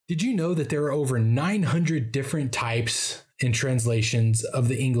Did you know that there are over 900 different types and translations of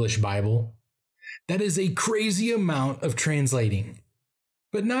the English Bible? That is a crazy amount of translating.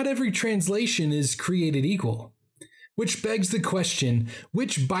 But not every translation is created equal, which begs the question,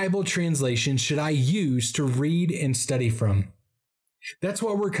 which Bible translation should I use to read and study from? That's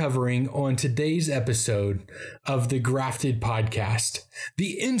what we're covering on today's episode of the Grafted Podcast,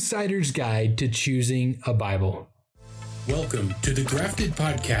 the insider's guide to choosing a Bible. Welcome to the Grafted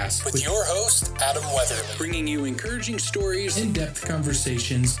Podcast with your host, Adam Weatherly, bringing you encouraging stories, in-depth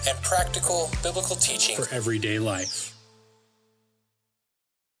conversations, and practical biblical teaching for everyday life.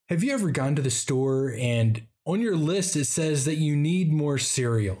 Have you ever gone to the store and on your list it says that you need more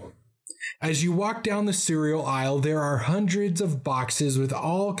cereal? As you walk down the cereal aisle, there are hundreds of boxes with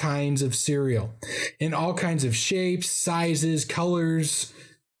all kinds of cereal in all kinds of shapes, sizes, colors,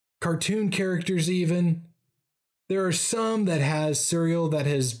 cartoon characters even. There are some that has cereal that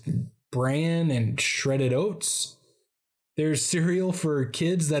has bran and shredded oats. There's cereal for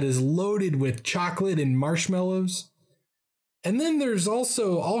kids that is loaded with chocolate and marshmallows. And then there's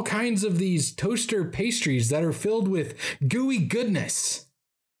also all kinds of these toaster pastries that are filled with gooey goodness.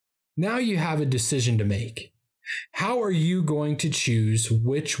 Now you have a decision to make. How are you going to choose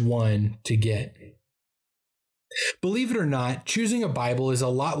which one to get? Believe it or not, choosing a Bible is a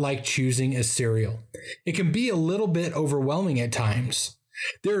lot like choosing a cereal. It can be a little bit overwhelming at times.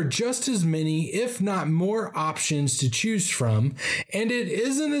 There are just as many, if not more, options to choose from, and it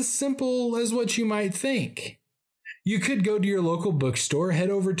isn't as simple as what you might think. You could go to your local bookstore, head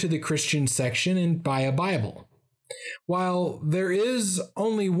over to the Christian section, and buy a Bible. While there is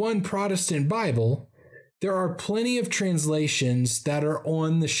only one Protestant Bible, there are plenty of translations that are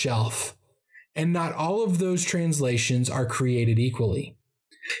on the shelf. And not all of those translations are created equally.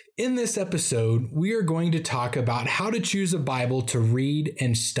 In this episode, we are going to talk about how to choose a Bible to read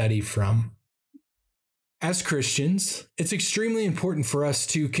and study from. As Christians, it's extremely important for us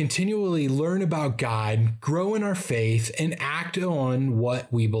to continually learn about God, grow in our faith, and act on what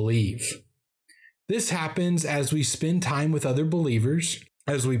we believe. This happens as we spend time with other believers,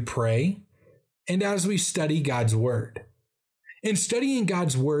 as we pray, and as we study God's Word. In studying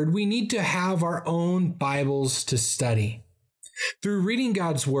God's Word, we need to have our own Bibles to study. Through reading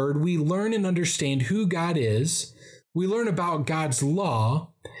God's Word, we learn and understand who God is, we learn about God's law,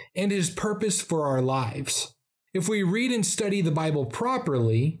 and His purpose for our lives. If we read and study the Bible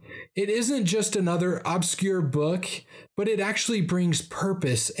properly, it isn't just another obscure book, but it actually brings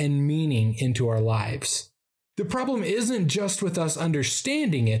purpose and meaning into our lives. The problem isn't just with us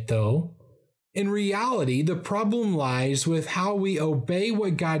understanding it, though. In reality, the problem lies with how we obey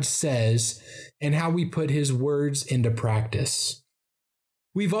what God says and how we put His words into practice.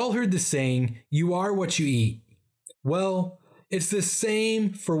 We've all heard the saying, "You are what you eat." Well, it's the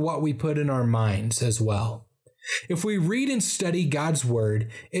same for what we put in our minds as well. If we read and study God's Word,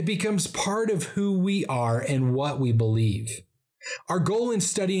 it becomes part of who we are and what we believe. Our goal in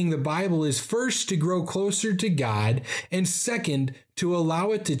studying the Bible is first to grow closer to God, and second, to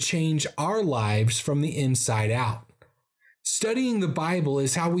allow it to change our lives from the inside out. Studying the Bible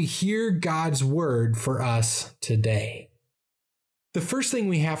is how we hear God's Word for us today. The first thing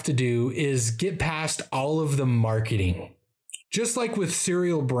we have to do is get past all of the marketing. Just like with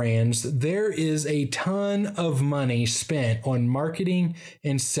cereal brands, there is a ton of money spent on marketing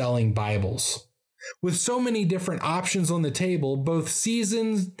and selling Bibles. With so many different options on the table, both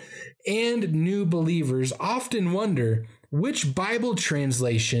seasoned and new believers often wonder which Bible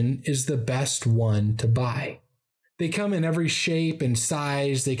translation is the best one to buy. They come in every shape and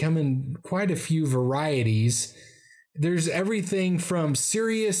size. They come in quite a few varieties. There's everything from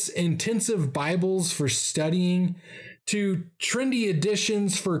serious, intensive Bibles for studying to trendy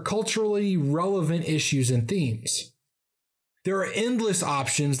editions for culturally relevant issues and themes. There are endless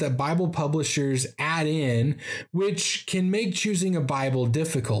options that Bible publishers add in, which can make choosing a Bible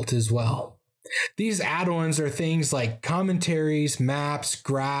difficult as well. These add-ons are things like commentaries, maps,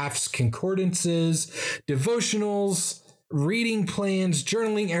 graphs, concordances, devotionals, reading plans,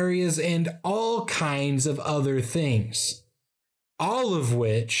 journaling areas, and all kinds of other things. All of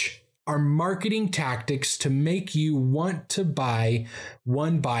which are marketing tactics to make you want to buy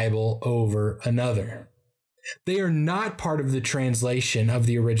one Bible over another. They are not part of the translation of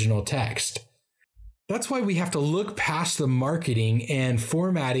the original text. That's why we have to look past the marketing and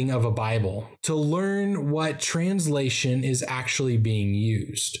formatting of a Bible to learn what translation is actually being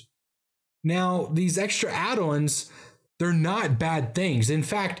used. Now, these extra add-ons, they're not bad things. In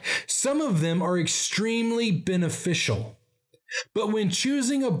fact, some of them are extremely beneficial. But when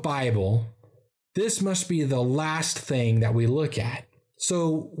choosing a Bible, this must be the last thing that we look at.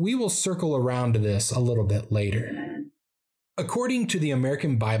 so we will circle around to this a little bit later. According to the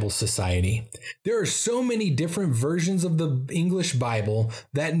American Bible Society, there are so many different versions of the English Bible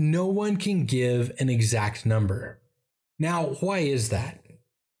that no one can give an exact number. Now, why is that?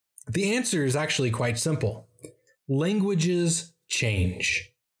 The answer is actually quite simple. Languages change.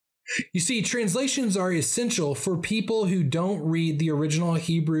 You see, translations are essential for people who don't read the original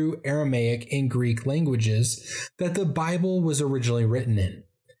Hebrew, Aramaic, and Greek languages that the Bible was originally written in.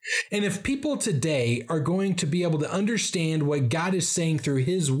 And if people today are going to be able to understand what God is saying through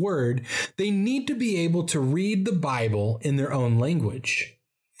His Word, they need to be able to read the Bible in their own language.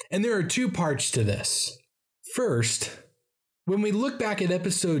 And there are two parts to this. First, when we look back at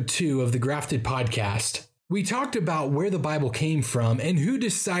episode 2 of the Grafted podcast, we talked about where the Bible came from and who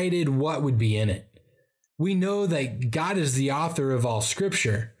decided what would be in it. We know that God is the author of all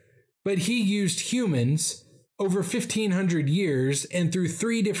Scripture, but He used humans over 1,500 years and through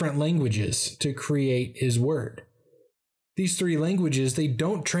 3 different languages to create His Word. These 3 languages, they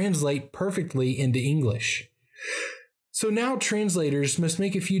don't translate perfectly into English. So now translators must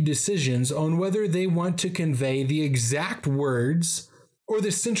make a few decisions on whether they want to convey the exact words or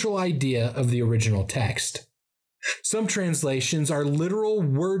the central idea of the original text. Some translations are literal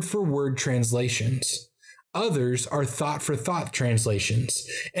word-for-word translations. Others are thought-for-thought translations,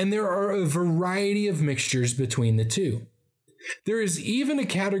 and there are a variety of mixtures between the two. There is even a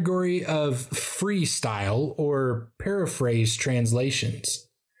category of freestyle or paraphrase translations.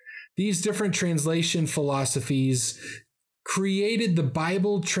 These different translation philosophies created the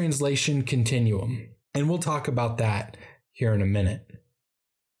Bible translation continuum, and we'll talk about that here in a minute.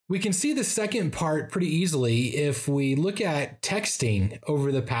 We can see the second part pretty easily if we look at texting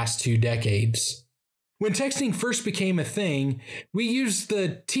over the past 2 decades. When texting first became a thing, we used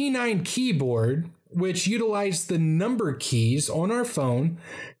the T9 keyboard, which utilized the number keys on our phone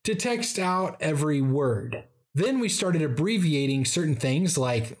to text out every word. Then we started abbreviating certain things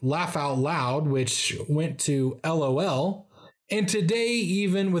like laugh out loud, which went to LOL. And today,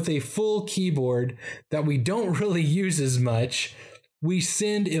 even with a full keyboard that we don't really use as much, we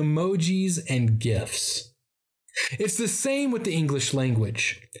send emojis and GIFs. It's the same with the English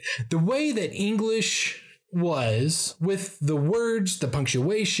language. The way that English was, with the words, the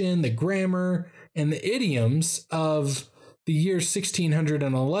punctuation, the grammar, and the idioms of the year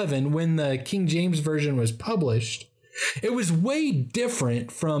 1611, when the King James Version was published, it was way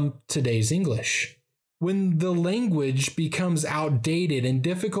different from today's English. When the language becomes outdated and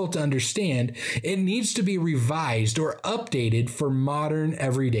difficult to understand, it needs to be revised or updated for modern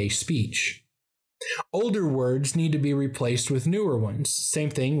everyday speech. Older words need to be replaced with newer ones. Same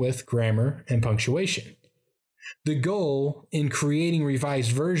thing with grammar and punctuation. The goal in creating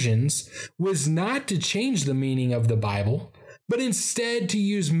revised versions was not to change the meaning of the Bible, but instead to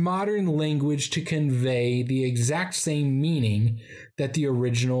use modern language to convey the exact same meaning that the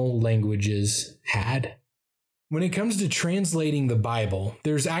original languages had. When it comes to translating the Bible,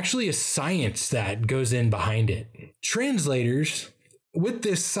 there's actually a science that goes in behind it. Translators, with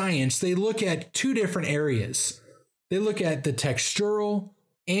this science, they look at 2 different areas. They look at the textural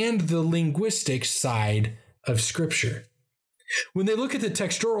and the linguistic side of Scripture. When they look at the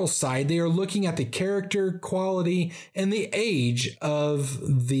textural side, they are looking at the character, quality, and the age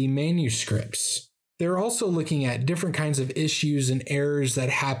of the manuscripts. They're also looking at different kinds of issues and errors that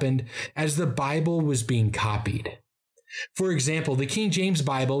happened as the Bible was being copied. For example, the King James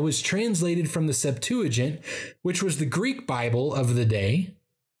Bible was translated from the Septuagint, which was the Greek Bible of the day.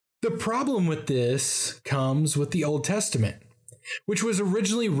 The problem with this comes with the Old Testament, which was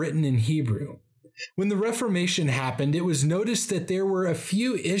originally written in Hebrew. When the Reformation happened, it was noticed that there were a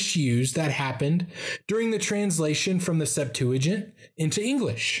few issues that happened during the translation from the Septuagint into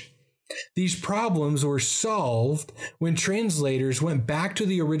English. These problems were solved when translators went back to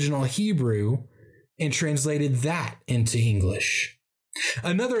the original Hebrew and translated that into English.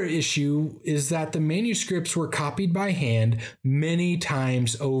 Another issue is that the manuscripts were copied by hand many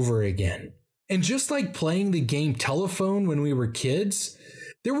times over again. And just like playing the game telephone when we were kids,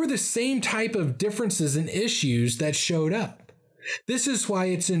 there were the same type of differences and issues that showed up. This is why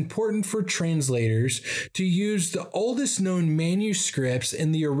it's important for translators to use the oldest known manuscripts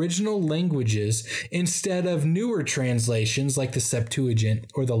in the original languages instead of newer translations like the Septuagint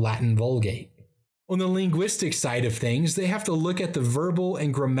or the Latin Vulgate. On the linguistic side of things, they have to look at the verbal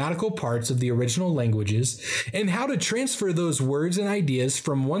and grammatical parts of the original languages and how to transfer those words and ideas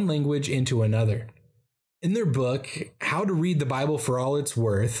from one language into another. In their book, How to Read the Bible for All It's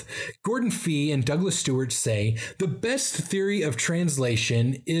Worth, Gordon Fee and Douglas Stewart say the best theory of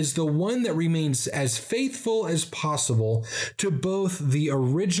translation is the one that remains as faithful as possible to both the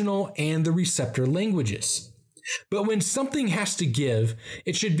original and the receptor languages. But when something has to give,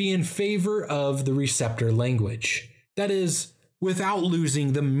 it should be in favor of the receptor language. That is, without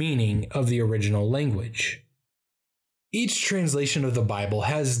losing the meaning of the original language. Each translation of the Bible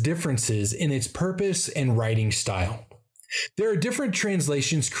has differences in its purpose and writing style. There are different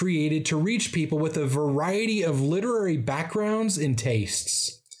translations created to reach people with a variety of literary backgrounds and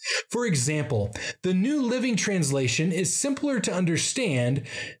tastes. For example, the New Living Translation is simpler to understand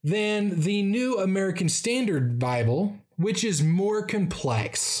than the New American Standard Bible, which is more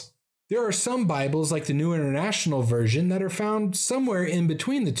complex. There are some Bibles, like the New International Version, that are found somewhere in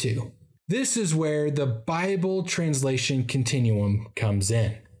between the two. This is where the Bible Translation Continuum comes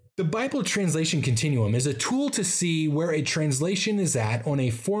in. The Bible Translation Continuum is a tool to see where a translation is at on a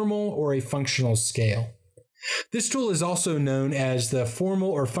formal or a functional scale. This tool is also known as the formal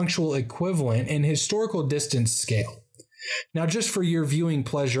or functional equivalent and historical distance scale. Now, just for your viewing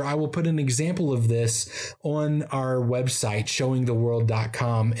pleasure, I will put an example of this on our website,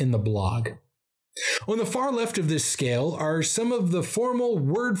 showingtheworld.com, in the blog. On the far left of this scale are some of the formal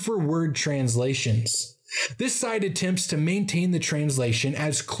word-for-word translations. This side attempts to maintain the translation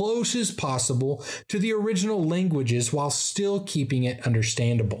as close as possible to the original languages while still keeping it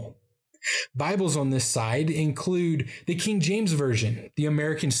understandable. Bibles on this side include the King James Version, the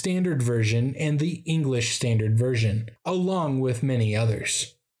American Standard Version, and the English Standard Version, along with many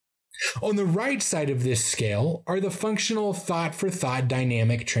others. On the right side of this scale are the functional thought-for-thought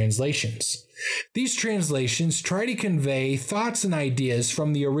dynamic translations. These translations try to convey thoughts and ideas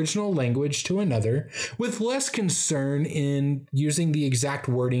from the original language to another with less concern in using the exact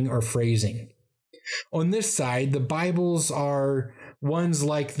wording or phrasing. On this side, the Bibles are ones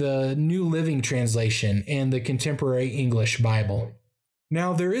like the New Living Translation and the Contemporary English Bible.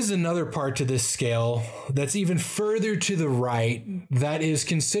 Now, there is another part to this scale that's even further to the right that is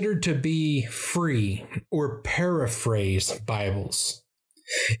considered to be free or paraphrase Bibles.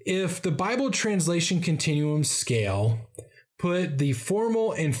 If the Bible Translation Continuum scale put the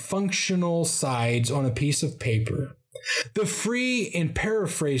formal and functional sides on a piece of paper, the free and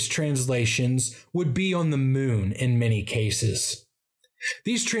paraphrase translations would be on the moon in many cases.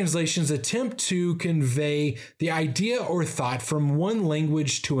 These translations attempt to convey the idea or thought from one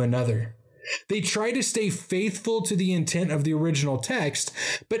language to another. They try to stay faithful to the intent of the original text,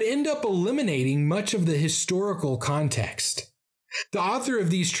 but end up eliminating much of the historical context. The author of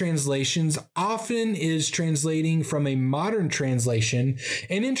these translations often is translating from a modern translation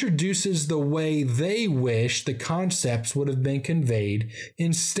and introduces the way they wish the concepts would have been conveyed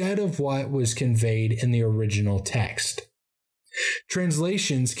instead of what was conveyed in the original text.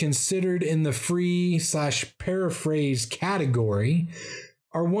 Translations considered in the free/paraphrase category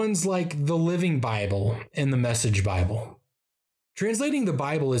are ones like the Living Bible and the Message Bible. Translating the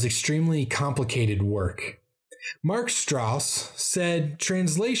Bible is extremely complicated work. Mark Strauss said,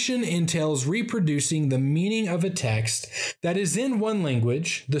 "Translation entails reproducing the meaning of a text that is in one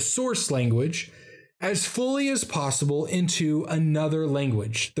language, the source language, as fully as possible into another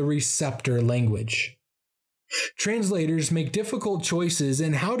language, the receptor language." Translators make difficult choices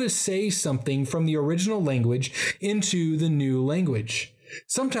in how to say something from the original language into the new language.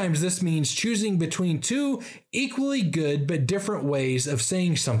 Sometimes this means choosing between two equally good but different ways of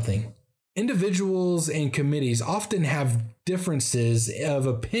saying something. Individuals and committees often have differences of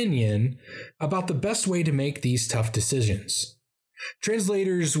opinion about the best way to make these tough decisions.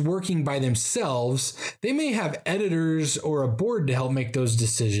 Translators working by themselves, they may have editors or a board to help make those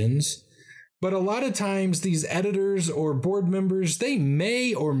decisions. But a lot of times these editors or board members, they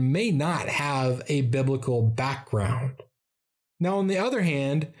may or may not have a biblical background. Now, on the other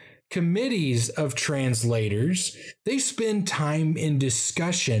hand, committees of translators, they spend time in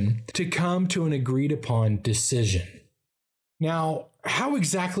discussion to come to an agreed upon decision. Now, how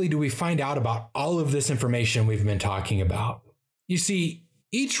exactly do we find out about all of this information we've been talking about? You see,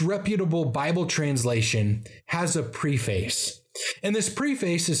 each reputable Bible translation has a preface. And this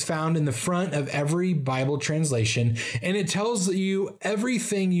preface is found in the front of every Bible translation, and it tells you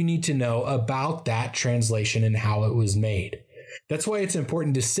everything you need to know about that translation and how it was made. That's why it's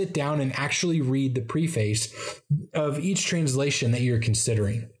important to sit down and actually read the preface of each translation that you're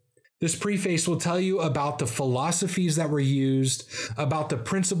considering. This preface will tell you about the philosophies that were used, about the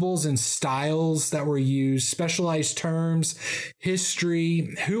principles and styles that were used, specialized terms,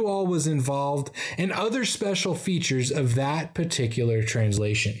 history, who all was involved, and other special features of that particular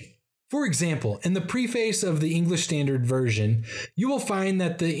translation. For example, in the preface of the English Standard Version, you will find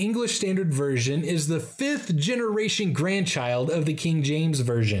that the English Standard Version is the 5th generation grandchild of the King James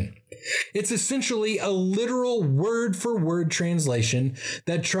Version. It's essentially a literal word-for-word translation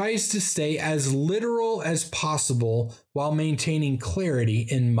that tries to stay as literal as possible while maintaining clarity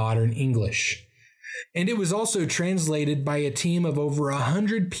in modern English. And it was also translated by a team of over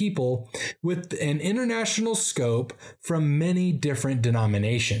 100 people with an international scope from many different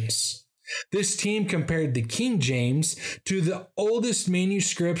denominations. This team compared the King James to the oldest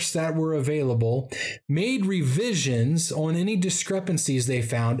manuscripts that were available, made revisions on any discrepancies they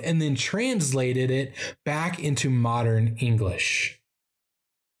found, and then translated it back into modern English.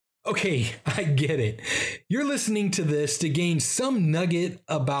 Okay, I get it. You're listening to this to gain some nugget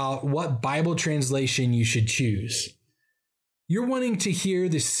about what Bible translation you should choose. You're wanting to hear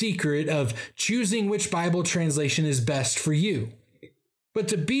the secret of choosing which Bible translation is best for you. But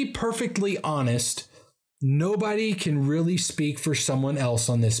to be perfectly honest, nobody can really speak for someone else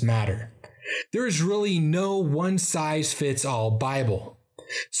on this matter. There is really no one-size-fits-all Bible.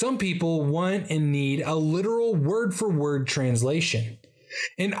 Some people want and need a literal word-for-word translation,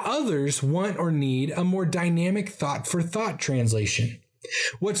 and others want or need a more dynamic thought-for-thought translation.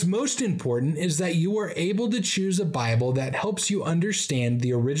 What's most important is that you are able to choose a Bible that helps you understand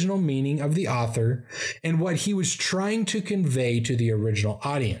the original meaning of the author and what he was trying to convey to the original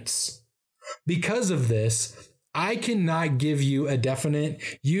audience. Because of this, I cannot give you a definite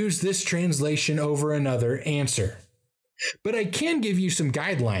use this translation over another answer. But I can give you some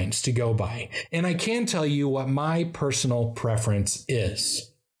guidelines to go by, and I can tell you what my personal preference is.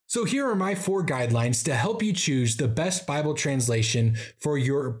 So here are my 4 guidelines to help you choose the best Bible translation for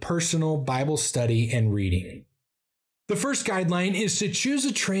your personal Bible study and reading. The first guideline is to choose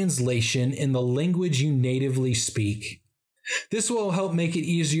a translation in the language you natively speak. This will help make it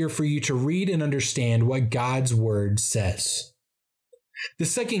easier for you to read and understand what God's Word says. The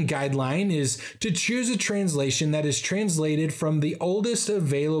second guideline is to choose a translation that is translated from the oldest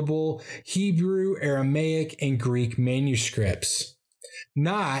available Hebrew, Aramaic, and Greek manuscripts,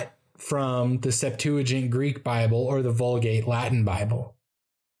 not from the Septuagint Greek Bible or the Vulgate Latin Bible.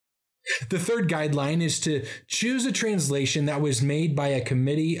 The third guideline is to choose a translation that was made by a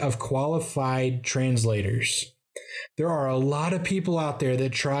committee of qualified translators. There are a lot of people out there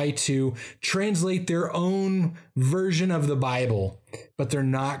that try to translate their own version of the Bible, but they're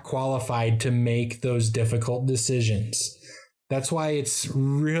not qualified to make those difficult decisions. That's why it's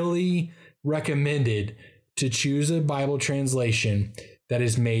really recommended to choose a Bible translation that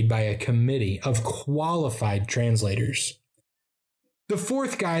is made by a committee of qualified translators. The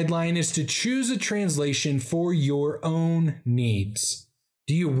fourth guideline is to choose a translation for your own needs.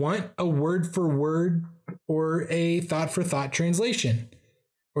 Do you want a word-for-word or a thought-for-thought translation?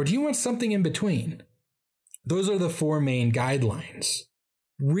 Or do you want something in between? Those are the 4 main guidelines.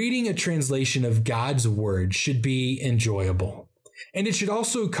 Reading a translation of God's Word should be enjoyable, and it should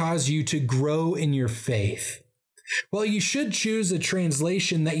also cause you to grow in your faith. While you should choose a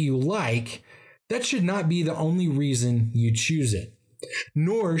translation that you like, that should not be the only reason you choose it.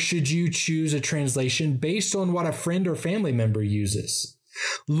 Nor should you choose a translation based on what a friend or family member uses.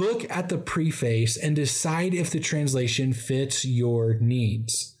 Look at the preface and decide if the translation fits your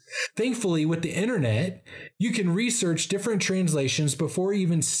needs. Thankfully, with the internet, you can research different translations before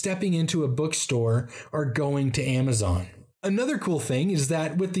even stepping into a bookstore or going to Amazon. Another cool thing is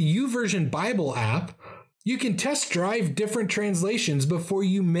that with the YouVersion Bible app, you can test drive different translations before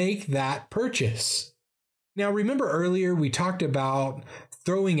you make that purchase. Now, remember earlier we talked about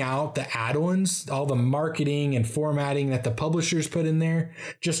throwing out the add-ons, all the marketing and formatting that the publishers put in there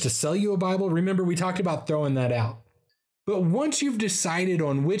just to sell you a Bible? Remember we talked about throwing that out. But once you've decided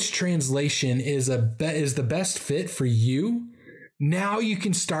on which translation is the best fit for you, now you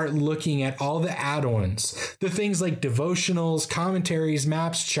can start looking at all the add-ons, the things like devotionals, commentaries,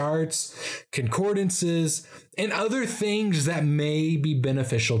 maps, charts, concordances, and other things that may be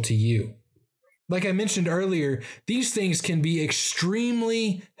beneficial to you. Like I mentioned earlier, these things can be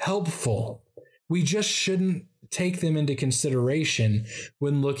extremely helpful. We just shouldn't take them into consideration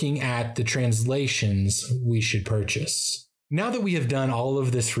when looking at the translations we should purchase. Now that we have done all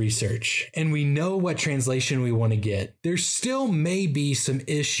of this research and we know what translation we want to get, there still may be some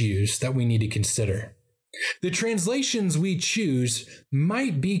issues that we need to consider. The translations we choose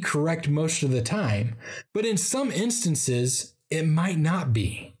might be correct most of the time, but in some instances, it might not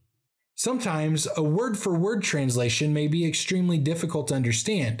be. Sometimes a word-for-word translation may be extremely difficult to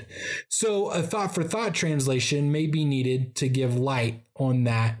understand, so a thought-for-thought translation may be needed to give light on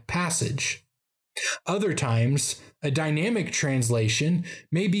that passage. Other times, a dynamic translation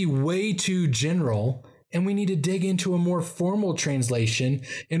may be way too general, and we need to dig into a more formal translation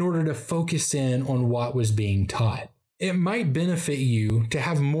in order to focus in on what was being taught. It might benefit you to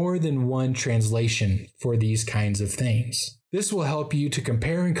have more than one translation for these kinds of things. This will help you to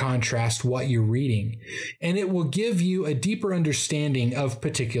compare and contrast what you're reading, and it will give you a deeper understanding of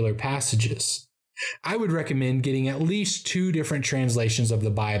particular passages. I would recommend getting at least 2 different translations of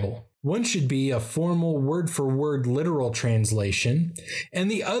the Bible. One should be a formal word-for-word literal translation, and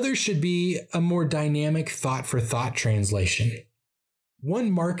the other should be a more dynamic thought-for-thought translation.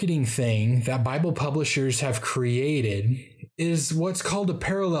 One marketing thing that Bible publishers have created is what's called a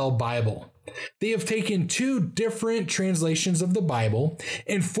parallel Bible. They have taken 2 different translations of the Bible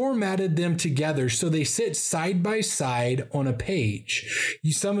and formatted them together so they sit side by side on a page.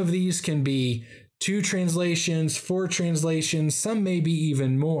 Some of these can be 2 translations, 4 translations, some may be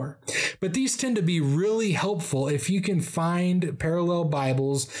even more. But these tend to be really helpful if you can find parallel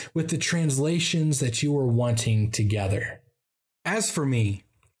Bibles with the translations that you are wanting together. As for me,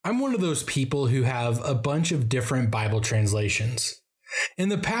 I'm one of those people who have a bunch of different Bible translations. In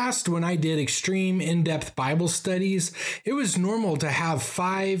the past, when I did extreme in-depth Bible studies, it was normal to have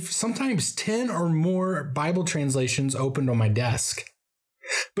 5, sometimes 10 or more Bible translations opened on my desk.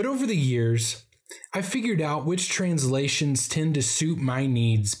 But over the years, I figured out which translations tend to suit my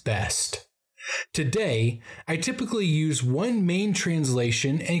needs best. Today, I typically use one main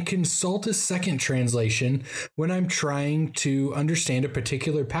translation and consult a second translation when I'm trying to understand a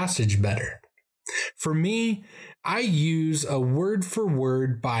particular passage better. For me, I use a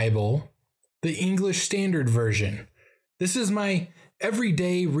word-for-word Bible, the English Standard Version. This is my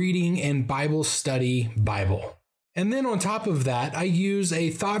everyday reading and Bible study Bible. And then on top of that, I use a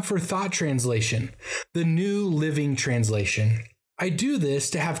thought-for-thought translation, the New Living Translation. I do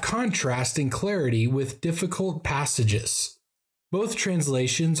this to have contrast and clarity with difficult passages. Both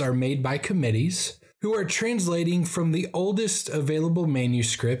translations are made by committees who are translating from the oldest available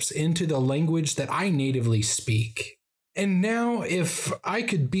manuscripts into the language that I natively speak. And now, if I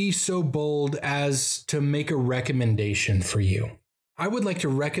could be so bold as to make a recommendation for you, I would like to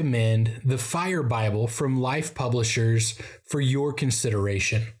recommend the Fire Bible from Life Publishers for your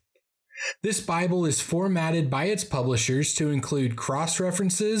consideration. This Bible is formatted by its publishers to include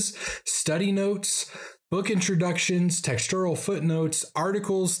cross-references, study notes, book introductions, textual footnotes,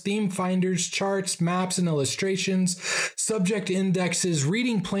 articles, theme finders, charts, maps and illustrations, subject indexes,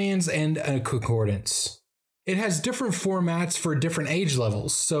 reading plans, and a concordance. It has different formats for different age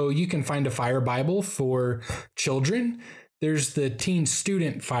levels, so you can find a Fire Bible for children. There's the Teen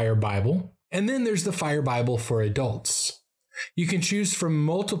Student Fire Bible, and then there's the Fire Bible for adults. You can choose from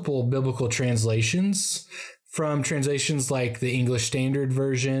multiple biblical translations, from translations like the English Standard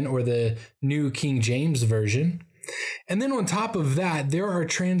Version or the New King James Version. And then on top of that, there are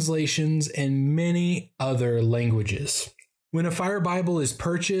translations in many other languages. When a Fire Bible is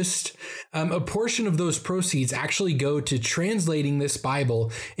purchased, a portion of those proceeds actually go to translating this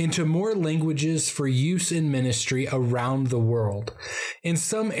Bible into more languages for use in ministry around the world. In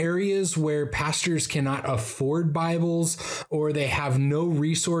some areas where pastors cannot afford Bibles or they have no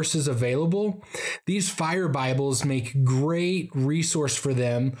resources available, these Fire Bibles make great resource for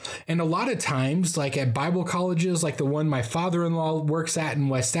them. And a lot of times, like at Bible colleges, like the one my father-in-law works at in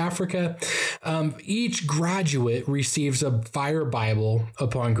West Africa, each graduate receives a Fire Bible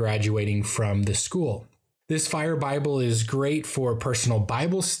upon graduating from the school. This Fire Bible is great for personal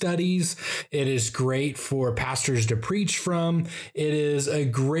Bible studies. It is great for pastors to preach from. It is a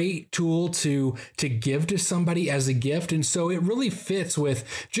great tool to give to somebody as a gift. And so it really fits with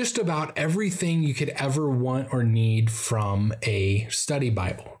just about everything you could ever want or need from a study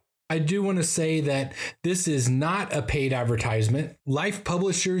Bible. I do want to say that this is not a paid advertisement. Life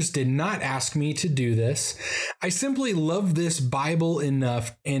Publishers did not ask me to do this. I simply love this Bible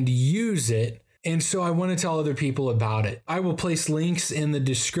enough and use it, and so I want to tell other people about it. I will place links in the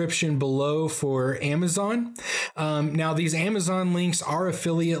description below for Amazon. Now, these Amazon links are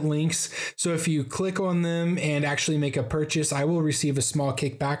affiliate links, so if you click on them and actually make a purchase, I will receive a small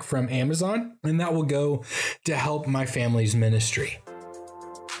kickback from Amazon, and that will go to help my family's ministry.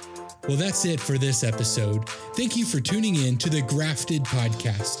 Well, that's it for this episode. Thank you for tuning in to the Grafted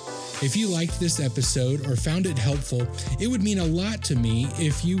Podcast. If you liked this episode or found it helpful, it would mean a lot to me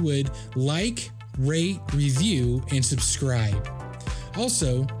if you would like, rate, review, and subscribe.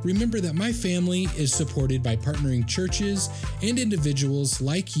 Also, remember that my family is supported by partnering churches and individuals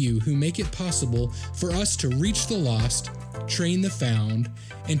like you who make it possible for us to reach the lost, train the found,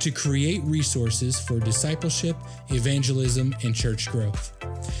 and to create resources for discipleship, evangelism, and church growth.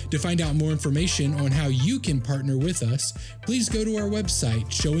 To find out more information on how you can partner with us, please go to our website,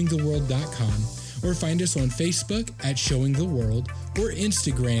 showingtheworld.com, or find us on Facebook at Showing the World or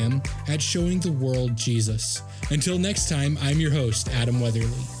Instagram at Showing the World Jesus. Until next time, I'm your host, Adam Weatherly.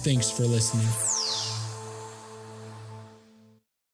 Thanks for listening.